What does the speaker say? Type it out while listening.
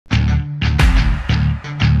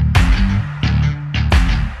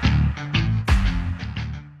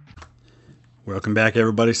Welcome back,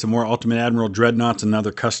 everybody. Some more Ultimate Admiral Dreadnoughts,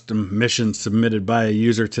 another custom mission submitted by a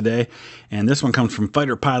user today. And this one comes from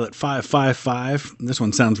Fighter Pilot 555. This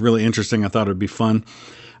one sounds really interesting. I thought it would be fun.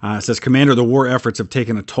 It says, Commander, the war efforts have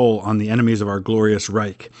taken a toll on the enemies of our glorious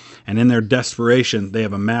Reich. And in their desperation, they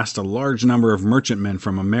have amassed a large number of merchantmen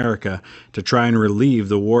from America to try and relieve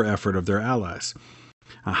the war effort of their allies.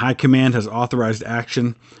 High Command has authorized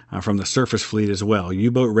action from the surface fleet as well.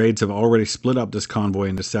 U-boat raids have already split up this convoy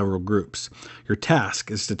into several groups. Your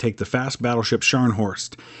task is to take the fast battleship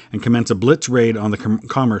Scharnhorst and commence a blitz raid on the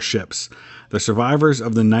commerce ships. The survivors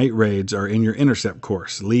of the night raids are in your intercept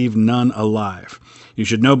course. Leave none alive. You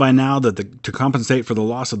should know by now that to compensate for the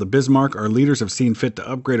loss of the Bismarck, our leaders have seen fit to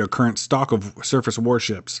upgrade our current stock of surface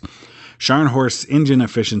warships. Scharnhorst's engine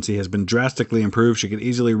efficiency has been drastically improved. She could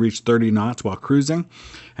easily reach 30 knots while cruising,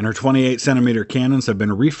 and her 28-centimeter cannons have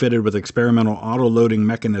been refitted with experimental auto-loading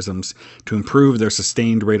mechanisms to improve their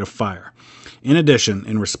sustained rate of fire. In addition,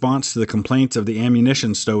 in response to the complaints of the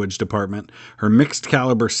ammunition stowage department, her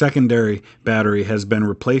mixed-caliber secondary battery has been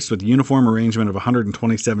replaced with a uniform arrangement of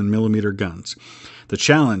 127mm guns. The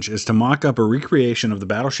challenge is to mock up a recreation of the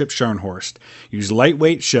battleship Scharnhorst, use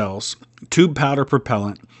lightweight shells, tube powder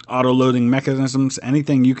propellant, auto-loading mechanisms,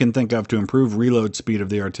 anything you can think of to improve reload speed of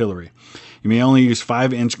the artillery. You may only use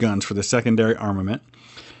 5-inch guns for the secondary armament.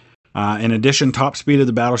 In addition, top speed of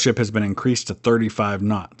the battleship has been increased to 35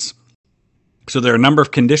 knots. So there are a number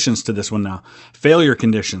of conditions to this one now. Failure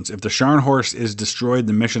conditions. If the Scharnhorst is destroyed,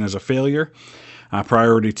 the mission is a failure.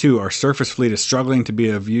 Priority 2, our surface fleet is struggling to be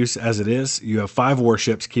of use as it is. You have 5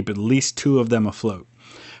 warships, keep at least 2 of them afloat.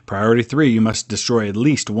 Priority 3, you must destroy at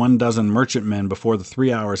least 12 merchantmen before the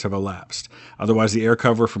 3 hours have elapsed. Otherwise, the air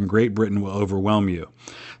cover from Great Britain will overwhelm you.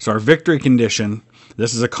 So our victory condition,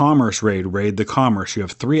 this is a commerce raid. Raid the commerce. You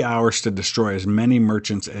have 3 hours to destroy as many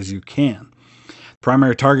merchants as you can.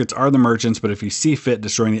 Primary targets are the merchants, but if you see fit,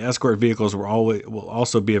 destroying the escort vehicles will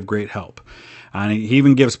also be of great help. And he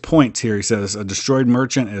even gives points here. He says a destroyed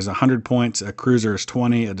merchant is 100 points, a cruiser is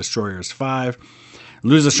 20, a destroyer is 5.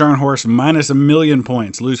 Lose a Scharnhorst, minus 1,000,000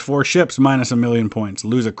 points. Lose 4 ships, minus 1,000,000 points.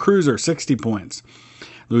 Lose a cruiser, 60 points.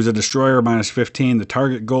 Lose a destroyer, minus 15. The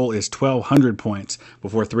target goal is 1,200 points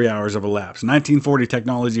before 3 hours have elapsed. 1940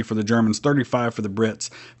 technology for the Germans, 35 for the Brits.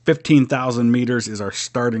 15,000 meters is our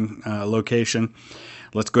starting location.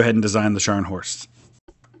 Let's go ahead and design the Scharnhorst.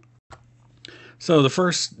 So the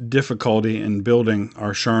first difficulty in building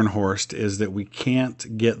our Scharnhorst is that we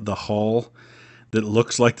can't get the hull that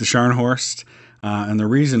looks like the Scharnhorst. And the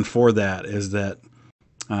reason for that is that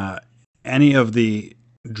any of the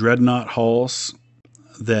Dreadnought hulls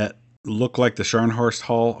that look like the Scharnhorst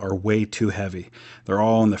hull are way too heavy. They're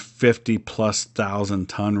all in the 50+ thousand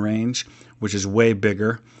ton range, which is way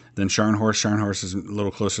bigger than Scharnhorst. Scharnhorst is a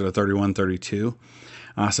little closer to 31, 32.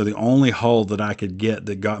 So the only hull that I could get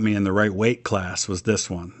that got me in the right weight class was this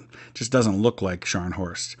one. It just doesn't look like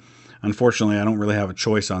Scharnhorst. Unfortunately, I don't really have a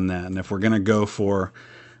choice on that. And if we're going to go for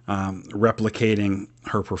replicating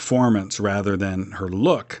her performance rather than her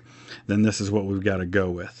look, then this is what we've got to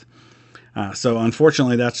go with. So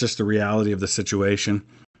unfortunately, that's just the reality of the situation.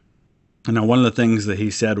 And now, one of the things that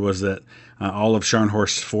he said was that all of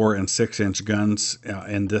Scharnhorst's 4- and 6-inch guns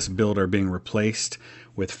in this build are being replaced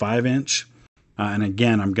with 5-inch. And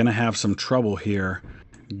again, I'm going to have some trouble here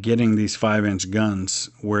getting these 5-inch guns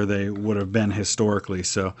where they would have been historically.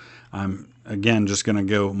 So I'm, again, just going to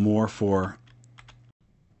go more for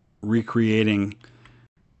recreating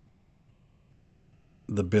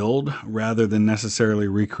the build rather than necessarily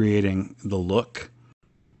recreating the look.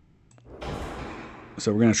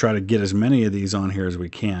 So we're going to try to get as many of these on here as we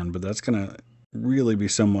can, but that's going to really be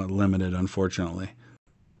somewhat limited, unfortunately.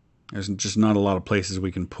 There's just not a lot of places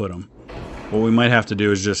we can put them. What we might have to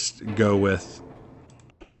do is just go with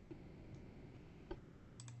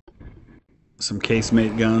some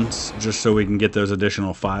casemate guns just so we can get those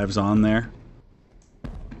additional 5s on there,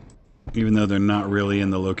 even though they're not really in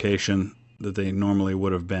the location that they normally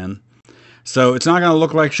would have been. So it's not going to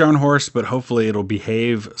look like Scharnhorst, but hopefully it'll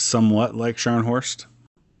behave somewhat like Scharnhorst.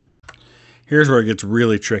 Here's where it gets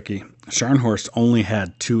really tricky. Scharnhorst only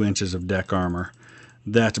had 2 inches of deck armor.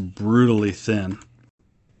 That's brutally thin.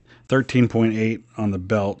 13.8 on the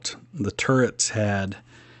belt. The turrets had,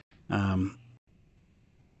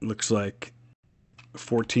 looks like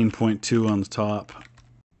 14.2 on the top,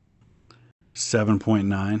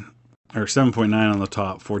 7.9, or 7.9 on the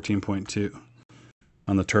top, 14.2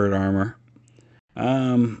 on the turret armor.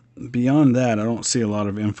 Beyond that, I don't see a lot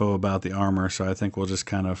of info about the armor, so I think we'll just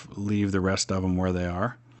kind of leave the rest of them where they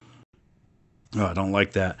are. Oh, I don't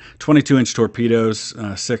like that. 22-inch torpedoes,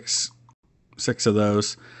 six of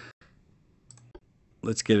those.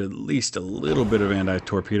 let's get at least a little bit of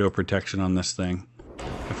anti-torpedo protection on this thing.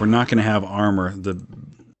 If we're not going to have armor, the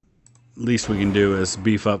least we can do is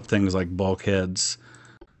beef up things like bulkheads,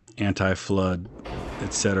 anti-flood,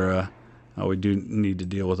 etc. We do need to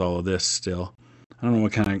deal with all of this still. I don't know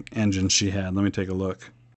what kind of engine she had. Let me take a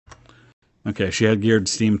look. Okay, she had geared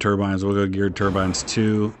steam turbines. We'll go geared turbines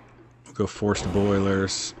 2. We'll go forced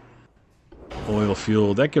boilers. Oil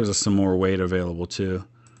fuel. That gives us some more weight available too.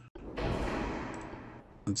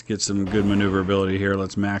 Let's get some good maneuverability here.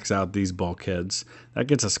 Let's max out these bulkheads. That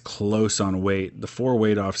gets us close on weight. The 4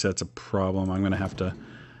 weight offset's a problem. I'm going to have to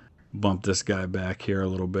bump this guy back here a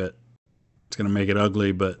little bit. It's going to make it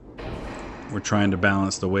ugly, but we're trying to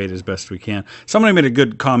balance the weight as best we can. Somebody made a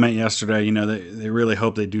good comment yesterday. You know, they really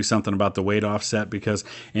hope they do something about the weight offset, because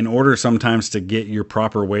in order sometimes to get your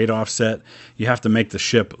proper weight offset, you have to make the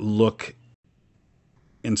ship look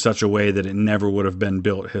in such a way that it never would have been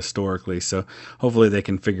built historically. So hopefully they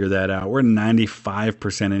can figure that out. We're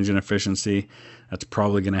 95% engine efficiency. That's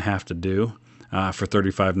probably going to have to do for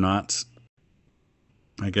 35 knots.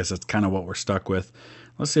 I guess that's kind of what we're stuck with.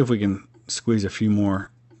 Let's see if we can squeeze a few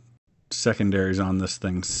more secondaries on this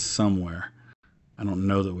thing somewhere. I don't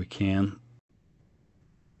know that we can.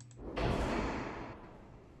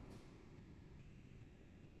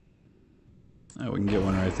 Oh, we can get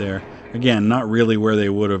one right there. Again, not really where they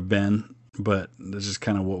would have been, but this is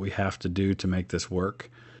kind of what we have to do to make this work.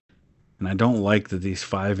 And I don't like that these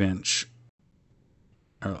 5-inch...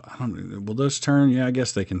 will those turn? Yeah, I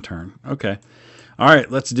guess they can turn. Okay. All right,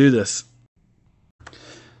 let's do this.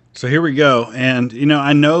 So here we go. And, you know,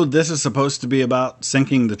 I know this is supposed to be about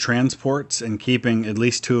sinking the transports and keeping at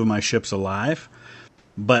least 2 of my ships alive.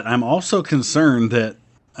 But I'm also concerned that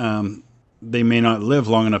they may not live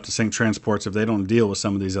long enough to sink transports if they don't deal with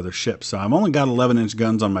some of these other ships. So I've only got 11-inch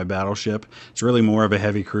guns on my battleship. It's really more of a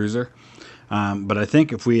heavy cruiser. But I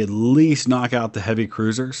think if we at least knock out the heavy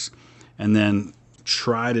cruisers and then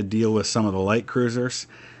try to deal with some of the light cruisers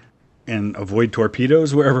and avoid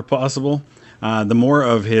torpedoes wherever possible, the more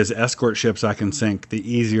of his escort ships I can sink,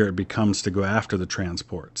 the easier it becomes to go after the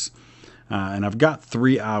transports. And I've got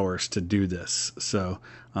 3 hours to do this. So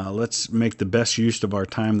let's make the best use of our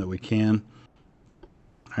time that we can.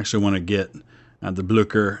 I actually want to get the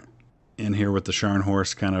Blücher in here with the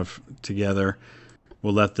Scharnhorst kind of together.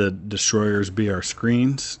 We'll let the destroyers be our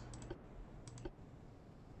screens.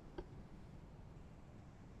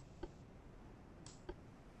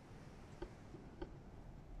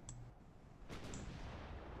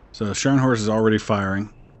 So Scharnhorst is already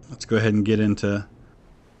firing. Let's go ahead and get into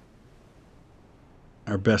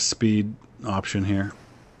our best speed option here.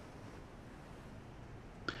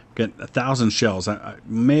 Got 1,000 shells. I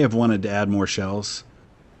may have wanted to add more shells.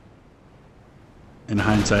 In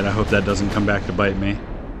hindsight, I hope that doesn't come back to bite me.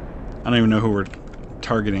 I don't even know who we're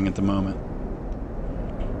targeting at the moment.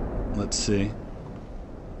 Let's see.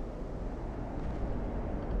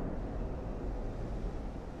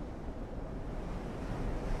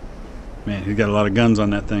 Man, he's got a lot of guns on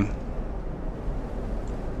that thing.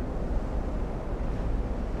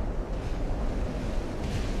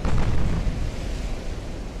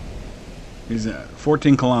 He's at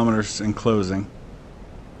 14 kilometers in closing.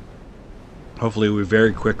 Hopefully we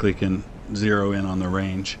very quickly can zero in on the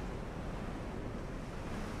range.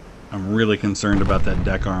 I'm really concerned about that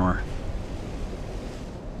deck armor.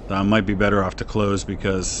 I might be better off to close,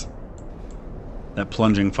 because that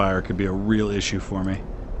plunging fire could be a real issue for me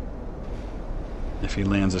if he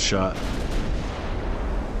lands a shot.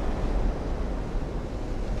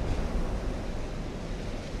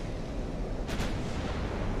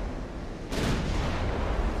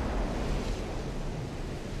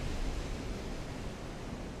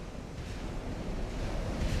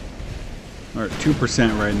 We're at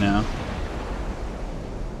 2% right now.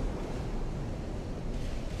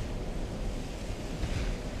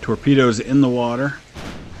 Torpedoes in the water.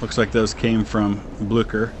 Looks like those came from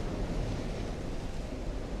Blücher.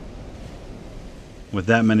 With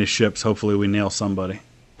that many ships, hopefully we nail somebody.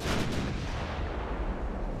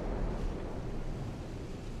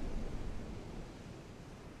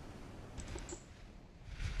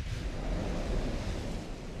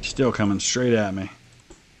 Still coming straight at me.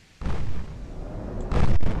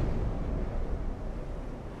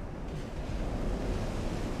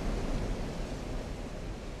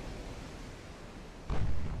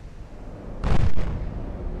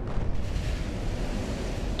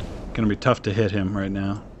 Gonna be tough to hit him right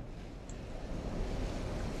now.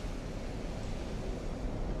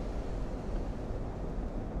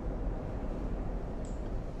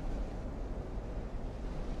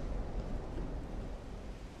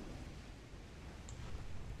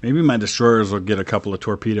 Maybe my destroyers will get a couple of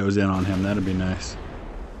torpedoes in on him. That'd be nice.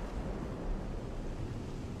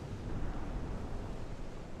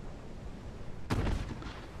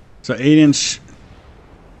 So 8-inch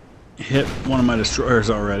hit one of my destroyers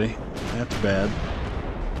already. That's bad.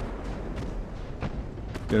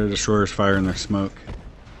 Get our destroyers firing their smoke.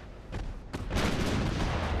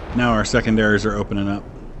 Now our secondaries are opening up.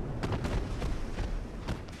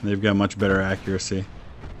 They've got much better accuracy.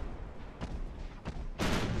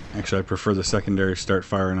 Actually, I prefer the secondary start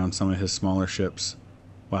firing on some of his smaller ships.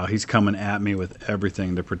 Wow, he's coming at me with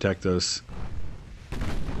everything to protect those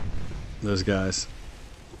guys.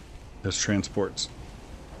 Those transports.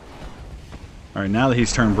 Alright, now that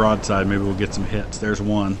he's turned broadside, maybe we'll get some hits. There's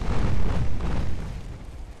one.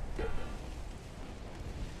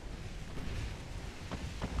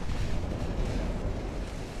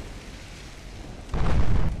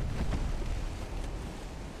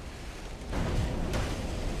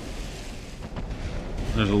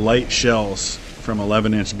 There's light shells from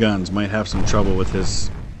 11-inch guns. Might have some trouble with his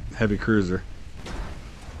heavy cruiser.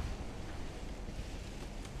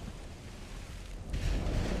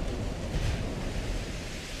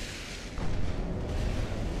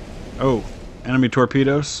 Oh, enemy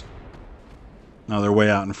torpedoes? No, they're way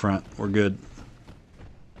out in front. We're good.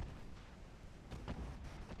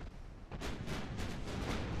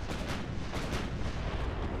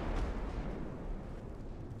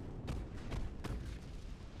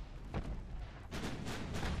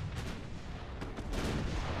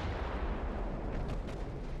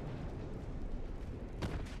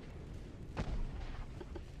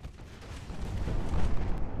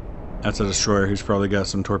 That's a destroyer who's probably got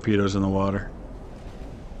some torpedoes in the water.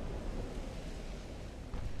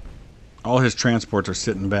 All his transports are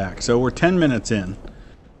sitting back. So we're 10 minutes in.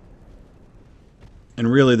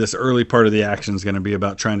 And really this early part of the action is going to be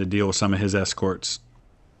about trying to deal with some of his escorts.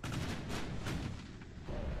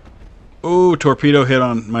 Oh, torpedo hit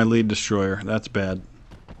on my lead destroyer. That's bad.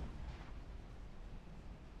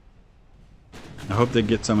 I hope they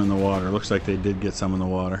get some in the water. Looks like they did get some in the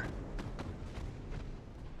water.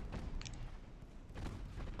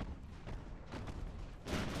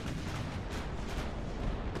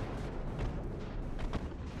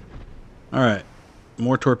 Alright,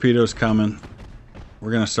 more torpedoes coming.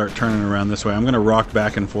 We're going to start turning around this way. I'm going to rock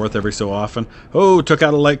back and forth every so often. Oh, took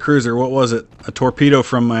out a light cruiser. What was it? A torpedo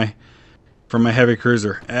from my heavy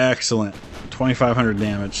cruiser. Excellent. 2,500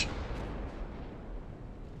 damage.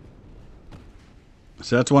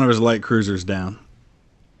 So that's one of his light cruisers down.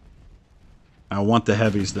 I want the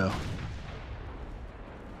heavies though.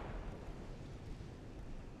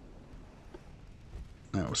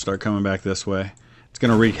 Alright, we'll start coming back this way. It's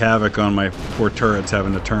going to wreak havoc on my poor turrets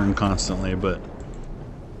having to turn constantly, but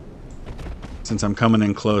since I'm coming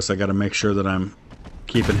in close, I got to make sure that I'm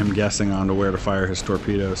keeping him guessing on to where to fire his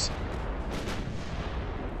torpedoes.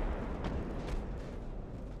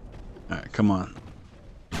 Alright, come on.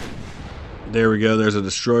 There we go, there's a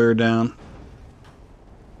destroyer down.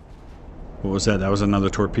 What was that? That was another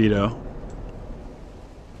torpedo.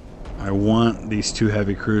 I want these two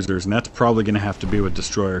heavy cruisers, and that's probably going to have to be with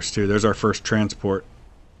destroyers too. There's our first transport.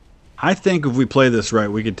 I think if we play this right,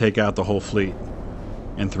 we could take out the whole fleet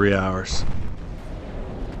in 3 hours.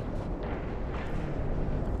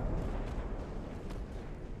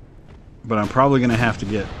 But I'm probably going to have to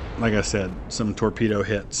get, like I said, some torpedo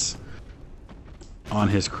hits on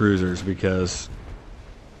his cruisers because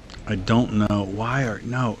I don't know why are...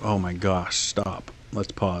 No, oh my gosh, stop.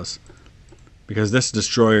 Let's pause. Because this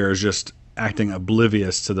destroyer is just acting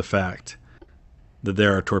oblivious to the fact that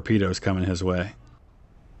there are torpedoes coming his way.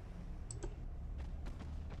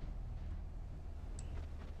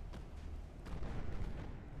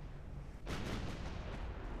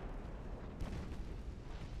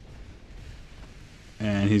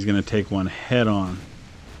 And he's going to take one head on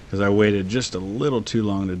because I waited just a little too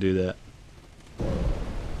long to do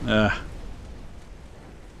that.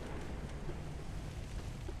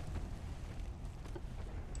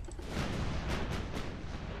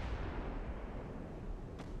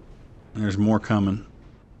 There's more coming.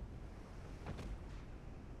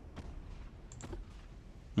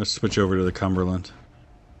 Let's switch over to the Cumberland.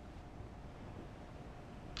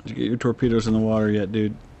 Did you get your torpedoes in the water yet,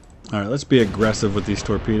 dude? Alright, let's be aggressive with these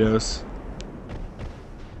torpedoes.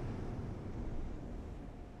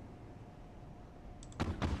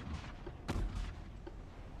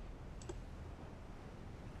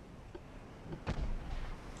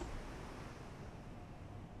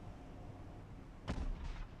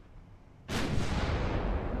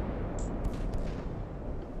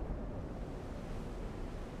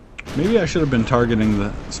 Maybe I should have been targeting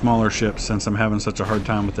the smaller ships since I'm having such a hard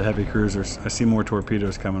time with the heavy cruisers. I see more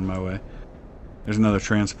torpedoes coming my way. There's another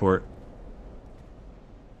transport.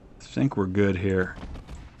 I think we're good here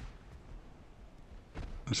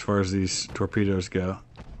as far as these torpedoes go.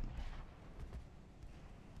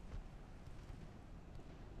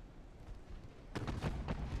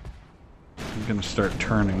 I'm going to start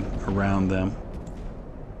turning around them.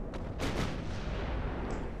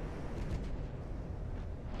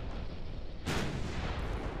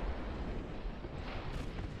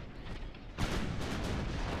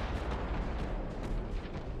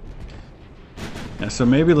 Yeah, so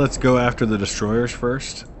maybe let's go after the destroyers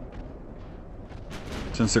first,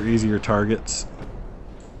 since they're easier targets.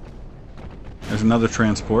 There's another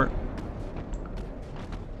transport.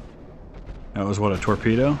 That was what, a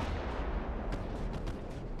torpedo?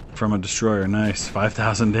 From a destroyer. Nice.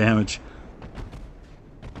 5,000 damage.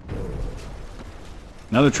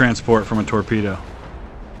 Another transport from a torpedo.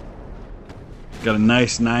 Got a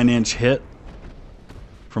nice 9-inch hit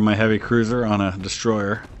from my heavy cruiser on a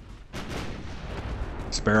destroyer.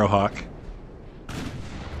 Sparrowhawk.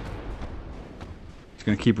 It's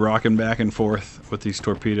going to keep rocking back and forth with these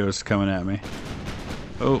torpedoes coming at me.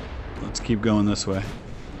 Oh, let's keep going this way.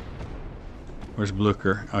 Where's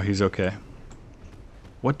Blucher? Oh, he's okay.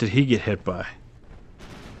 What did he get hit by?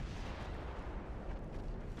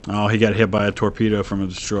 Oh, he got hit by a torpedo from a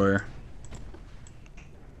destroyer.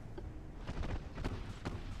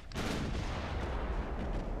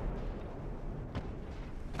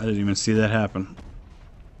 I didn't even see that happen.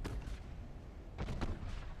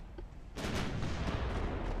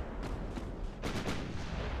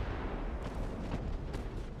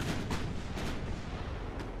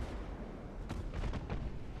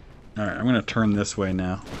 Alright, I'm going to turn this way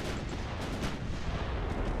now.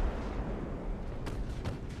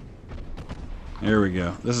 There we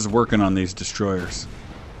go. This is working on these destroyers.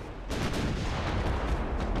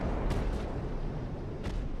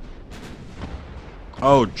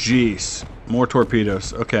 Oh, jeez. More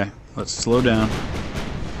torpedoes. Okay, let's slow down.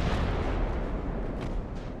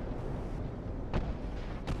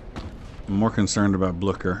 I'm more concerned about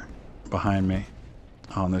Blucher behind me.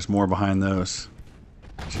 Oh, and there's more behind those.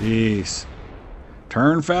 Jeez.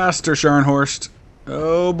 Turn faster, Scharnhorst.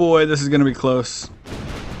 Oh boy, this is going to be close.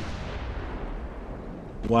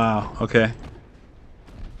 Wow, okay.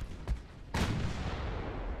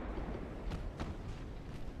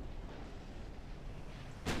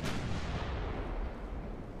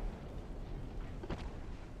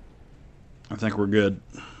 I think we're good.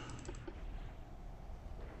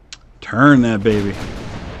 Turn that baby.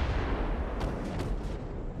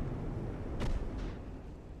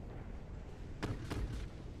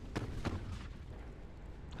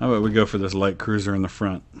 How about we go for this light cruiser in the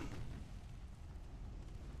front?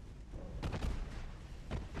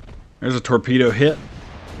 There's a torpedo hit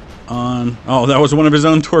on... Oh, that was one of his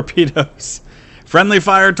own torpedoes. Friendly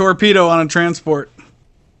fire torpedo on a transport.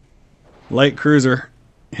 Light cruiser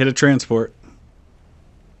hit a transport.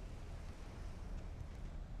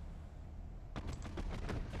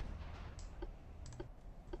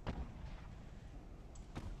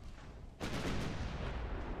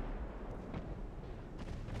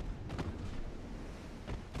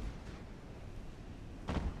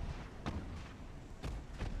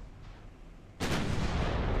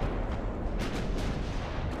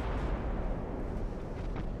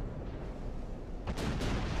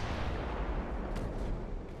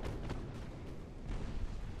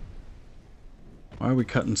 Why are we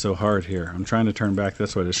cutting so hard here? I'm trying to turn back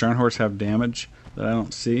this way. Does Scharnhorst have damage that I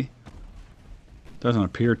don't see? Doesn't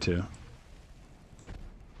appear to.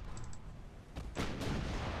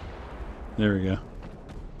 There we go.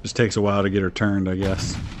 Just takes a while to get her turned, I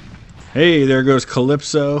guess. Hey, there goes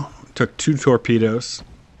Calypso. Took 2 torpedoes.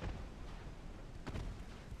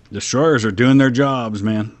 Destroyers are doing their jobs,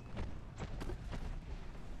 man.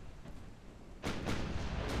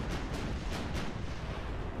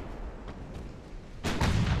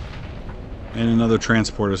 And another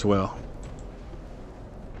transport as well.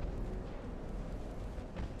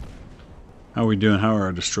 How are we doing? How are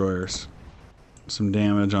our destroyers? Some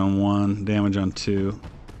damage on 1, damage on 2.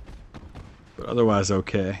 But otherwise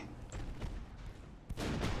okay.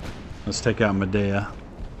 Let's take out Medea.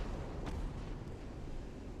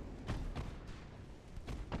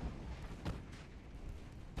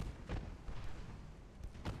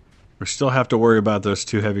 We still have to worry about those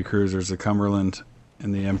 2 heavy cruisers, the Cumberland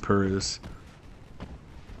and the Emperors.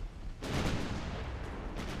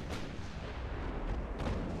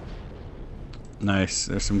 Nice.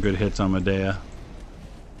 There's some good hits on Medea.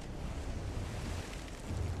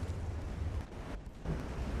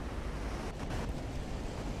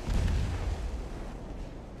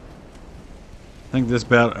 I think this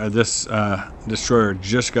destroyer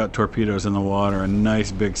just got torpedoes in the water. A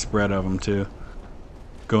nice big spread of them too.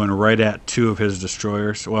 Going right at two of his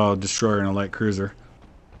destroyers. Well, a destroyer and a light cruiser.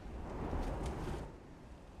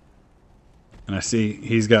 And I see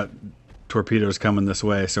he's got torpedoes coming this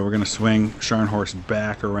way, so we're going to swing Scharnhorst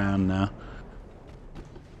back around now.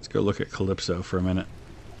 Let's go look at Calypso for a minute.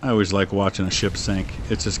 I always like watching a ship sink.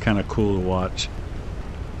 It's just kind of cool to watch.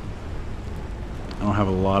 I don't have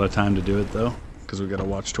a lot of time to do it though, because we got to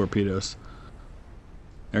watch torpedoes.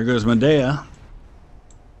 There goes Medea.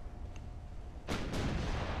 I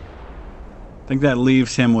think that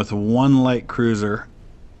leaves him with one light cruiser,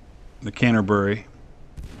 the Canterbury,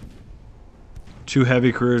 two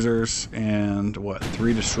heavy cruisers, and what,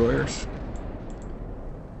 3 destroyers?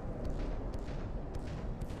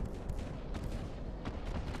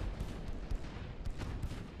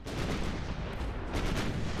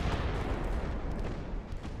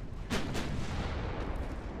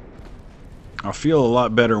 I'll feel a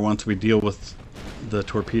lot better once we deal with the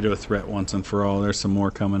torpedo threat once and for all. There's some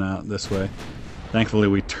more coming out this way. Thankfully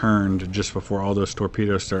we turned just before all those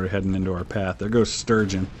torpedoes started heading into our path. There goes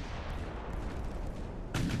Sturgeon.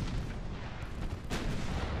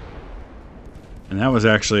 And that was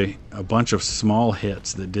actually a bunch of small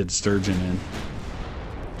hits that did Sturgeon in.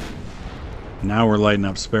 Now we're lighting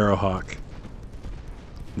up Sparrowhawk.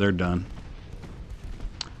 They're done.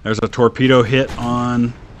 There's a torpedo hit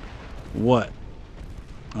on what?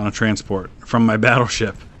 On a transport from my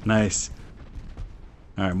battleship. Nice.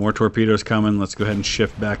 Alright, more torpedoes coming. Let's go ahead and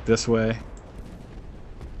shift back this way.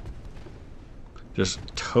 Just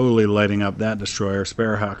totally lighting up that destroyer.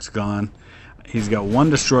 Sparrowhawk's gone. He's got one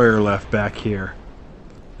destroyer left back here.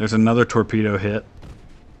 There's another torpedo hit.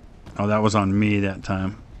 Oh, that was on me that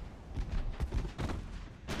time.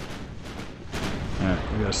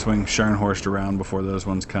 Alright, we gotta swing Scharnhorst around before those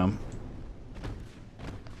ones come.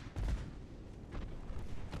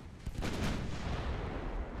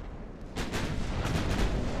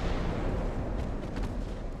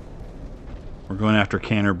 We're going after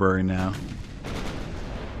Canterbury now.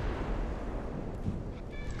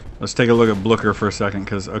 Let's take a look at Blooker for a second,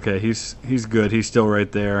 because okay, he's good. He's still right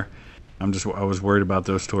there. I was worried about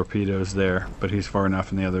those torpedoes there, but he's far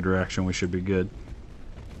enough in the other direction. We should be good.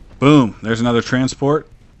 Boom! There's another transport.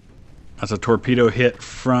 That's a torpedo hit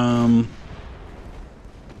from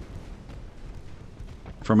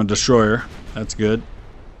a destroyer. That's good.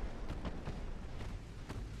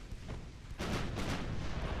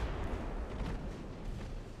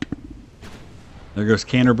 There goes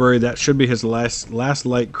Canterbury. That should be his last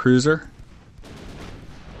light cruiser.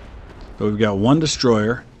 So we've got one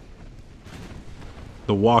destroyer,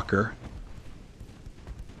 the Walker.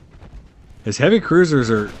 His heavy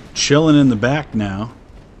cruisers are chilling in the back now,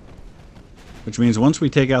 which means once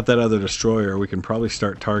we take out that other destroyer, we can probably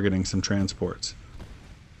start targeting some transports.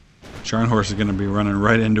 Scharnhorst is going to be running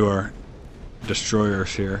right into our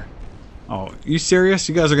destroyers here. Oh, you serious?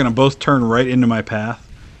 You guys are going to both turn right into my path?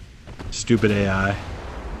 Stupid AI.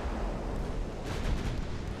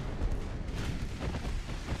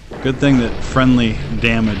 Good thing that friendly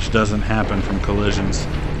damage doesn't happen from collisions.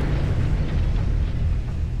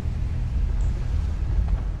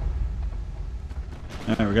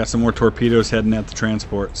 Alright, we got some more torpedoes heading at the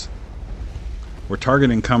transports. We're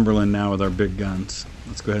targeting Cumberland now with our big guns.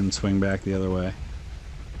 Let's go ahead and swing back the other way.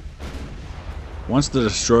 Once the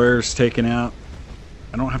destroyer's taken out,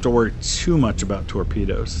 I don't have to worry too much about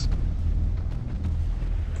torpedoes.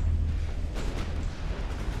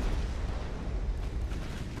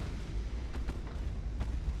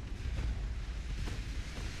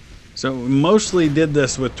 So we mostly did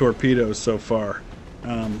this with torpedoes so far.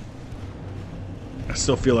 I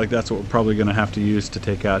still feel like that's what we're probably going to have to use to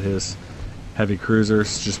take out his heavy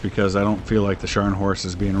cruisers, just because I don't feel like the Scharnhorst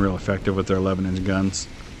is being real effective with their 11-inch guns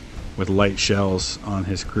with light shells on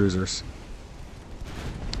his cruisers.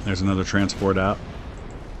 There's another transport out.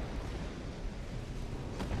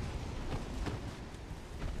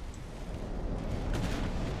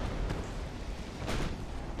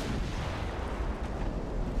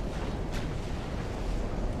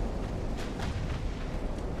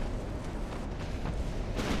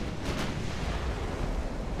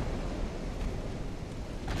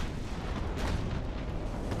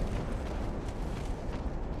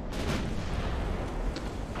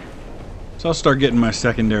 So I'll start getting my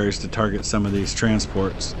secondaries to target some of these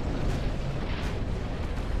transports.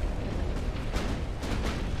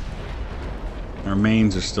 Our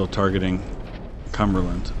mains are still targeting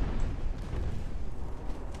Cumberland.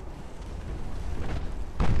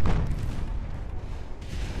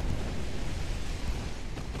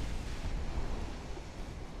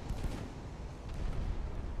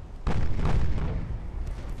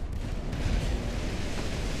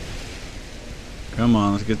 Come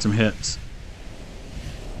on, let's get some hits.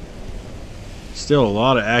 Still a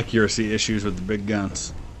lot of accuracy issues with the big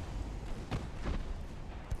guns.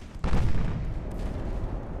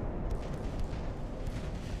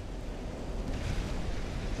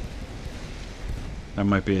 That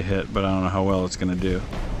might be a hit, but I don't know how well it's going to do.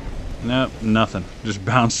 Nope, nothing. Just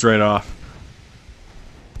bounced right off.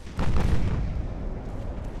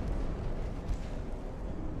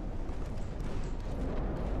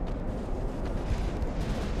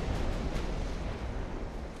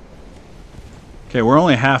 Okay, we're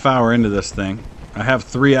only a half hour into this thing. I have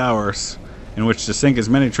 3 hours in which to sink as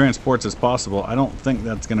many transports as possible. I don't think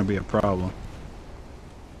that's going to be a problem.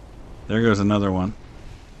 There goes another one.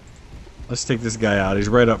 Let's take this guy out. He's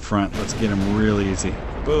right up front. Let's get him real easy.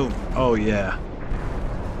 Boom. Oh, yeah.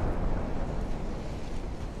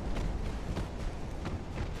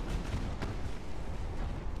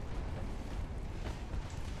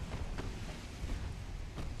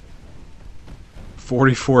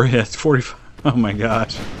 "44 hits. 45. Oh my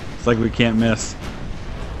gosh. It's like we can't miss.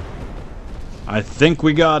 I think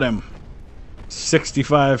we got him.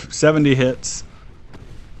 65, 70 hits.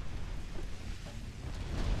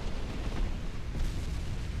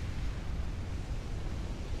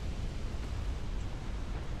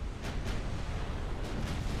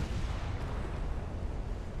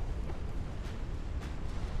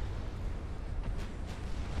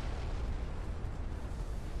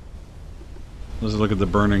 Let's look at the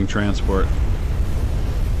burning transport.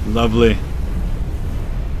 Lovely.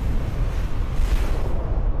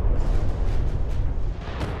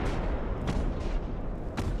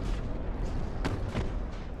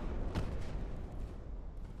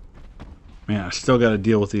 Man, I still got to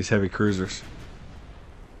deal with these heavy cruisers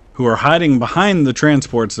who are hiding behind the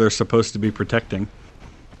transports they're supposed to be protecting.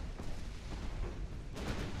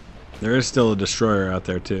 There is still a destroyer out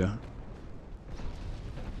there too.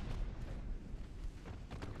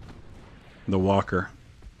 The Walker.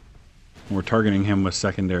 We're targeting him with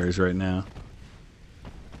secondaries right now.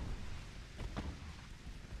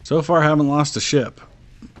 So far, haven't lost a ship.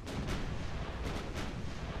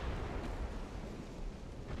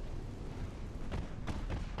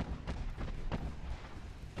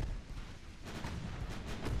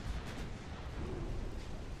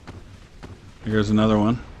 Here's another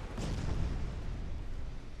one.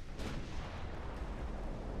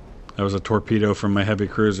 That was a torpedo from my heavy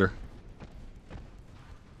cruiser.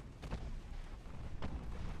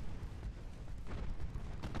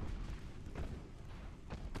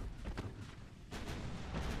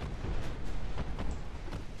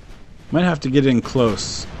 Might have to get in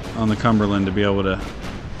close on the Cumberland to be able to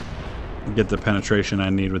get the penetration I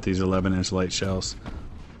need with these 11-inch light shells.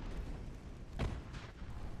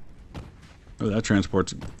 Oh, that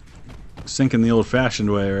transport's sinking the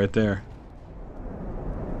old-fashioned way right there.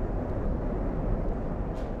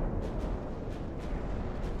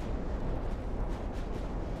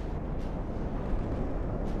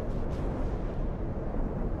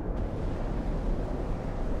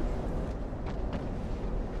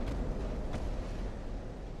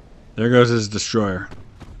 There goes his destroyer.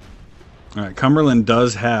 Alright, Cumberland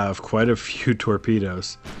does have quite a few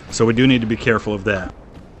torpedoes, so we do need to be careful of that.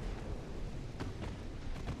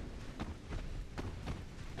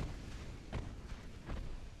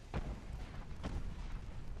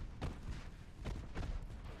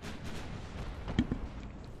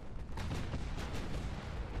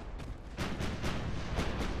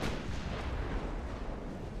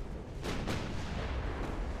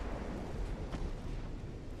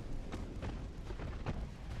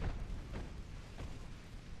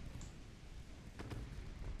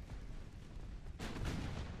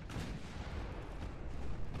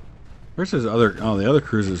 Where's his other... Oh, the other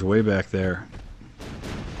cruiser's way back there.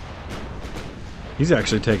 He's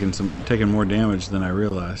actually taking more damage than I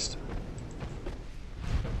realized.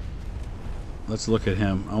 Let's look at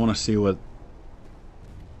him. I want to see what...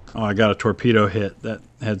 Oh, I got a torpedo hit. That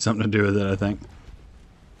had something to do with it, I think.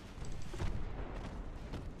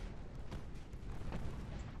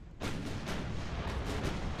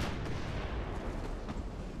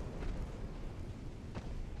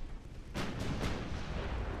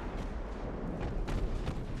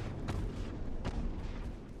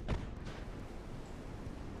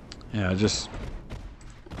 Yeah, I just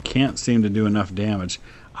can't seem to do enough damage.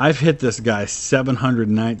 I've hit this guy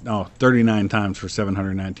 39 times for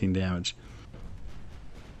 719 damage.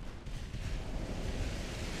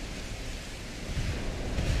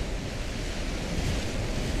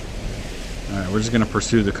 Alright, we're just going to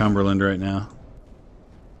pursue the Cumberland right now.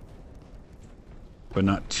 But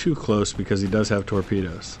not too close because he does have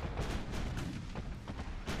torpedoes.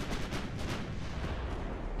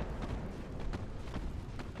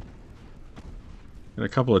 Got a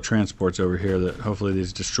couple of transports over here that hopefully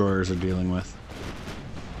these destroyers are dealing with.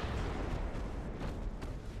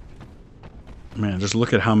 Man, just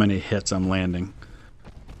look at how many hits I'm landing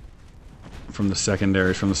from the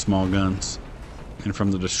secondaries, from the small guns, and from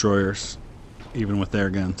the destroyers, even with their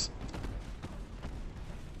guns.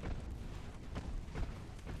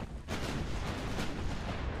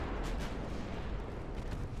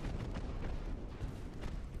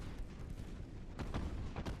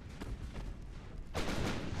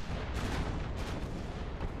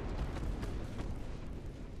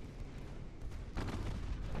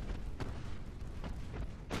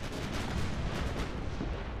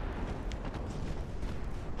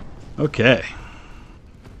 Okay.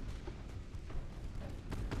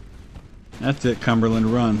 That's it, Cumberland,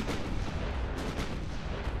 run.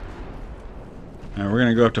 Alright, we're going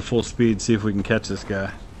to go up to full speed, see if we can catch this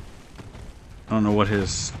guy. I don't know what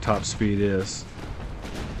his top speed is.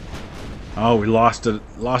 Oh, we lost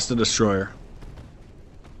a destroyer.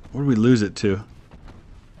 What did we lose it to?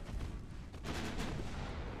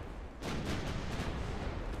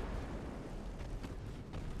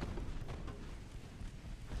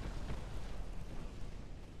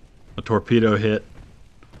 A torpedo hit.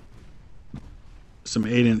 Some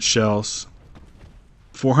 8-inch shells.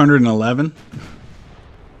 411.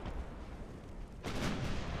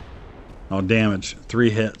 Oh, damage. 3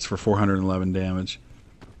 hits for 411 damage.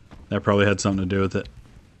 That probably had something to do with it.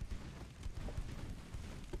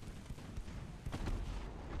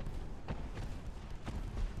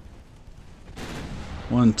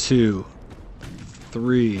 One, two,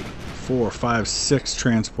 three, 4, 5, 6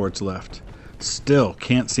 transports left. Still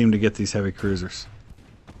can't seem to get these heavy cruisers.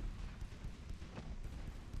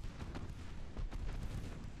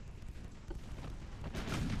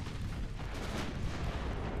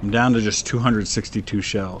 I'm down to just 262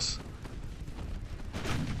 shells.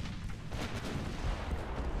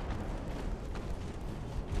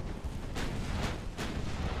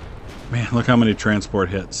 Man, look how many transport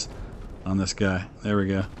hits on this guy. There we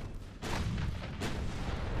go.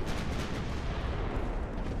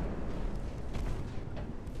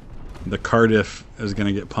 The Cardiff is going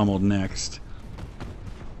to get pummeled next.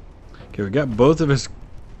 Okay, we got both of his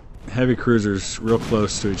heavy cruisers real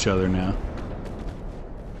close to each other now.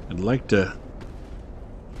 I'd like to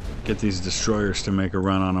get these destroyers to make a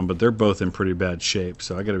run on them, but they're both in pretty bad shape,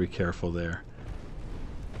 so I got to be careful there.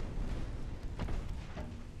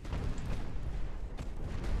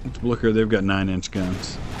 Let's look here. They've got 9-inch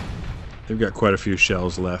guns. They've got quite a few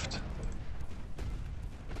shells left.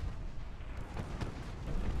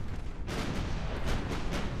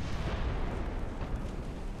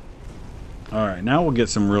 Alright, now we'll get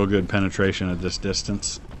some real good penetration at this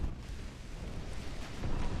distance.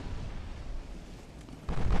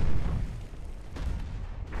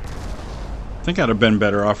 I think I'd have been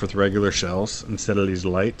better off with regular shells instead of these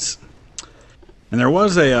lights. And there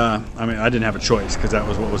was a, I mean, I didn't have a choice because that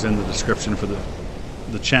was what was in the description for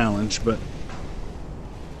the challenge, but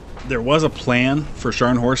there was a plan for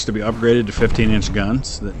Scharnhorst to be upgraded to 15-inch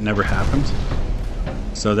guns that never happened.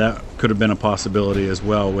 So that could have been a possibility as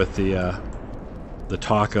well with the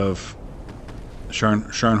talk of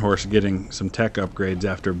Scharnhorst getting some tech upgrades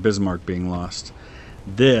after Bismarck being lost.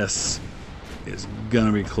 This is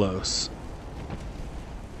gonna be close.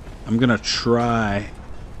 I'm gonna try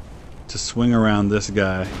to swing around this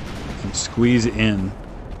guy and squeeze in,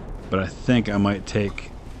 but I think I might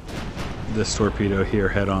take this torpedo here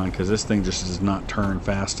head on because this thing just does not turn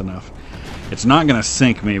fast enough. It's not gonna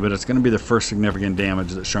sink me, but it's gonna be the first significant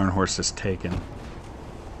damage that Scharnhorst has taken.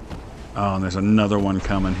 Oh, and there's another one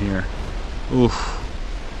coming here. Oof.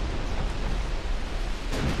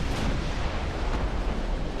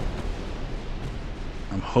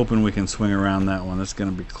 I'm hoping we can swing around that one. That's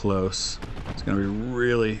going to be close. It's going to be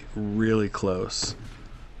really, really close.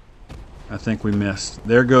 I think we missed.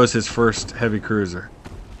 There goes his first heavy cruiser.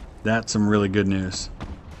 That's some really good news.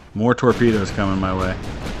 More torpedoes coming my way.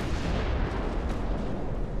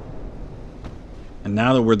 And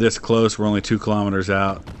now that we're this close, we're only 2 kilometers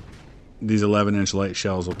out. These 11-inch light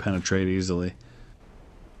shells will penetrate easily.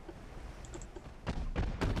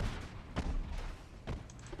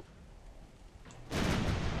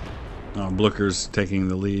 Oh, Blooker's taking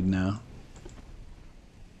the lead now.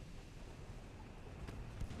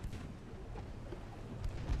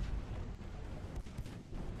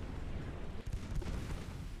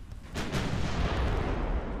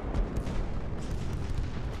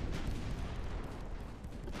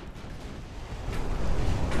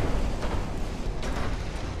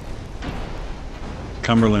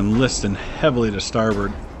 Cumberland listing heavily to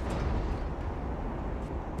starboard.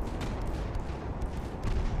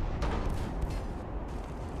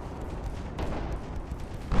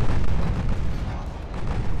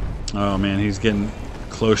 Oh man, he's getting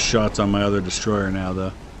close shots on my other destroyer now,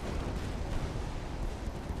 though.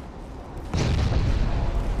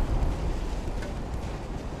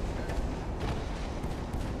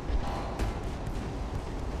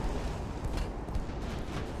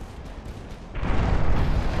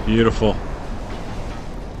 Beautiful.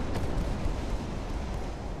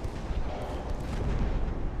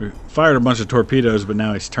 We fired a bunch of torpedoes, but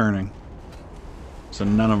now he's turning. So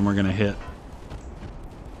none of them are going to hit.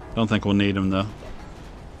 Don't think we'll need them, though.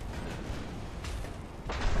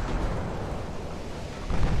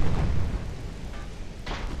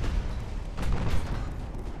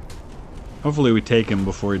 Hopefully we take him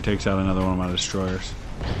before he takes out another one of my destroyers.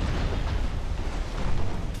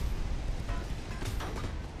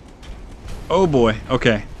 Oh boy.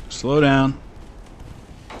 Okay. Slow down.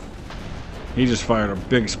 He just fired a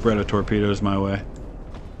big spread of torpedoes my way.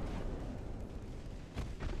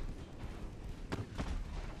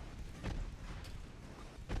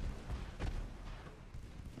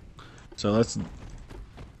 So let's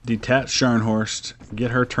detach Scharnhorst,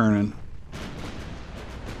 get her turning.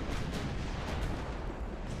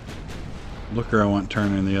 Looker I want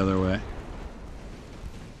turning the other way.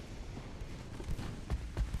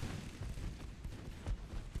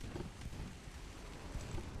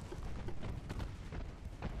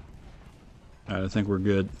 Alright, I think we're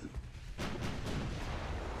good.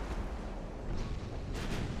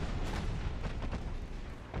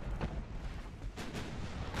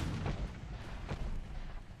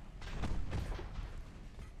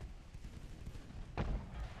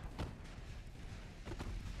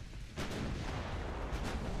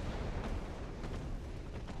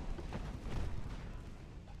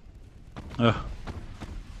 Oh,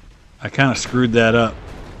 I kind of screwed that up.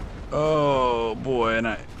 Oh boy, and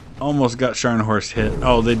I almost got Scharnhorst hit.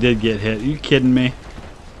 Oh, they did get hit. Are you kidding me?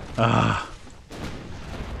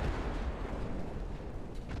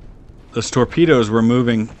 Those torpedoes were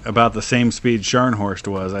moving about the same speed Scharnhorst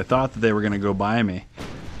was. I thought that they were going to go by me.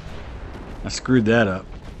 I screwed that up.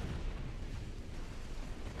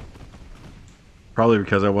 Probably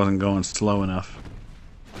because I wasn't going slow enough.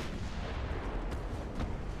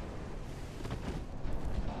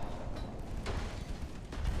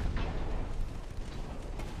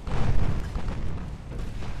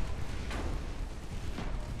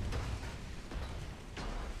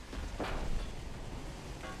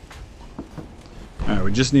 Alright,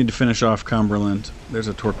 we just need to finish off Cumberland. There's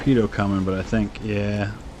a torpedo coming, but I think,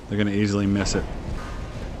 yeah, they're going to easily miss it.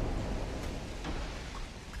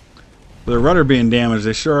 With the rudder being damaged,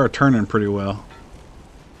 they sure are turning pretty well.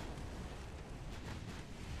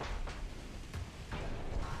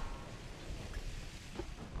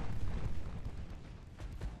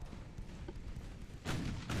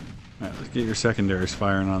 Alright, let's get your secondaries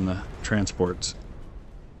firing on the transports.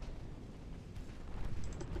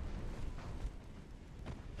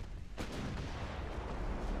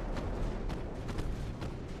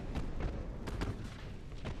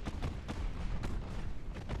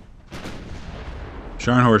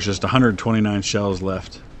 Scharnhorst just 129 shells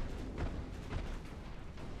left.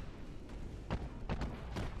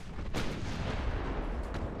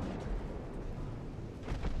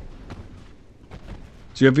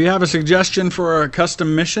 So if you have a suggestion for a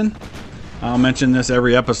custom mission, I'll mention this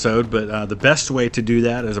every episode, but the best way to do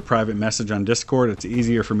that is a private message on Discord. It's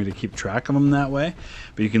easier for me to keep track of them that way.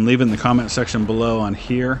 But you can leave it in the comment section below on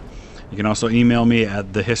here. You can also email me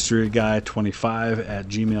at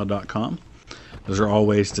thehistoryguy25@gmail.com. Those are all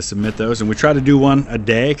ways to submit those, and we try to do one a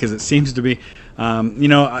day because it seems to be, you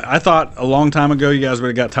know, I thought a long time ago you guys would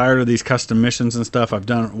have got tired of these custom missions and stuff. I've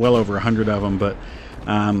done well over 100 of them, but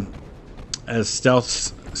as Stealth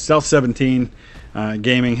 17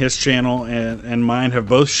 Gaming, his channel, and mine have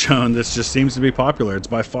both shown this just seems to be popular. It's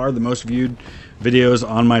by far the most viewed videos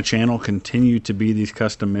on my channel continue to be these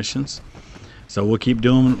custom missions. So we'll keep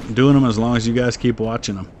doing them as long as you guys keep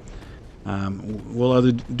watching them.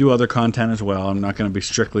 We'll do other content as well. I'm not going to be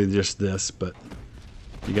strictly just this, but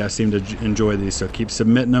you guys seem to enjoy these, so keep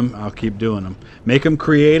submitting them. I'll keep doing them. Make them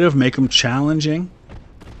creative, make them challenging.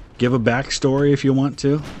 Give a backstory if you want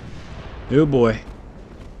to. Oh boy.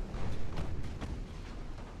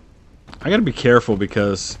 I got to be careful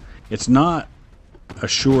because it's not a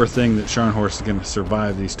sure thing that Scharnhorst is going to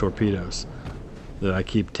survive these torpedoes that I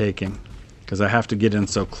keep taking, because I have to get in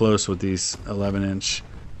so close with these 11-inch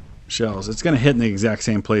shells. It's going to hit in the exact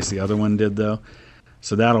same place the other one did, though,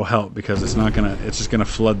 so that'll help because it's not going to. It's just going to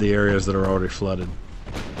flood the areas that are already flooded.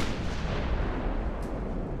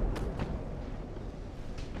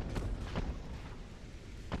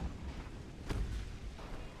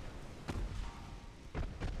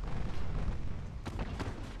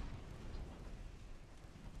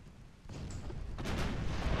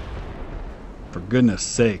 goodness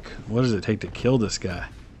sake. What does it take to kill this guy?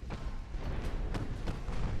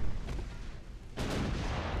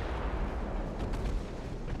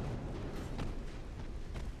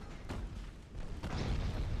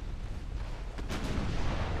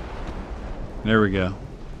 There we go.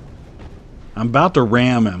 I'm about to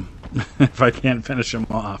ram him if I can't finish him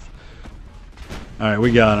off. Alright,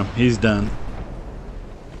 we got him. He's done.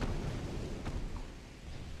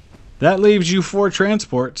 That leaves you 4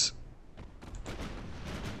 transports.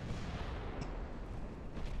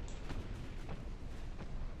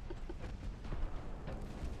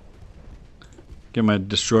 Get my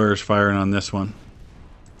destroyers firing on this one.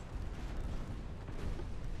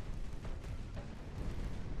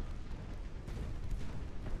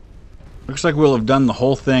 Looks like we'll have done the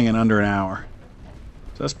whole thing in under an hour.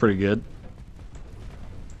 So that's pretty good.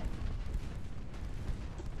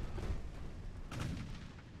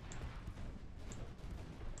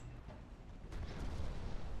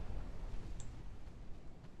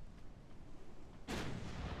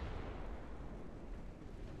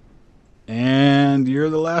 And you're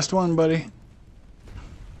the last one, buddy.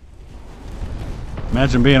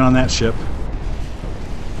 Imagine being on that ship.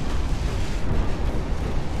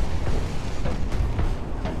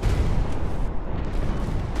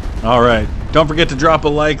 Alright, don't forget to drop a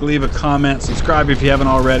like, leave a comment, subscribe if you haven't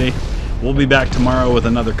already. We'll be back tomorrow with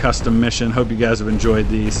another custom mission. Hope you guys have enjoyed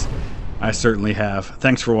these. I certainly have.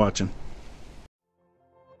 Thanks for watching.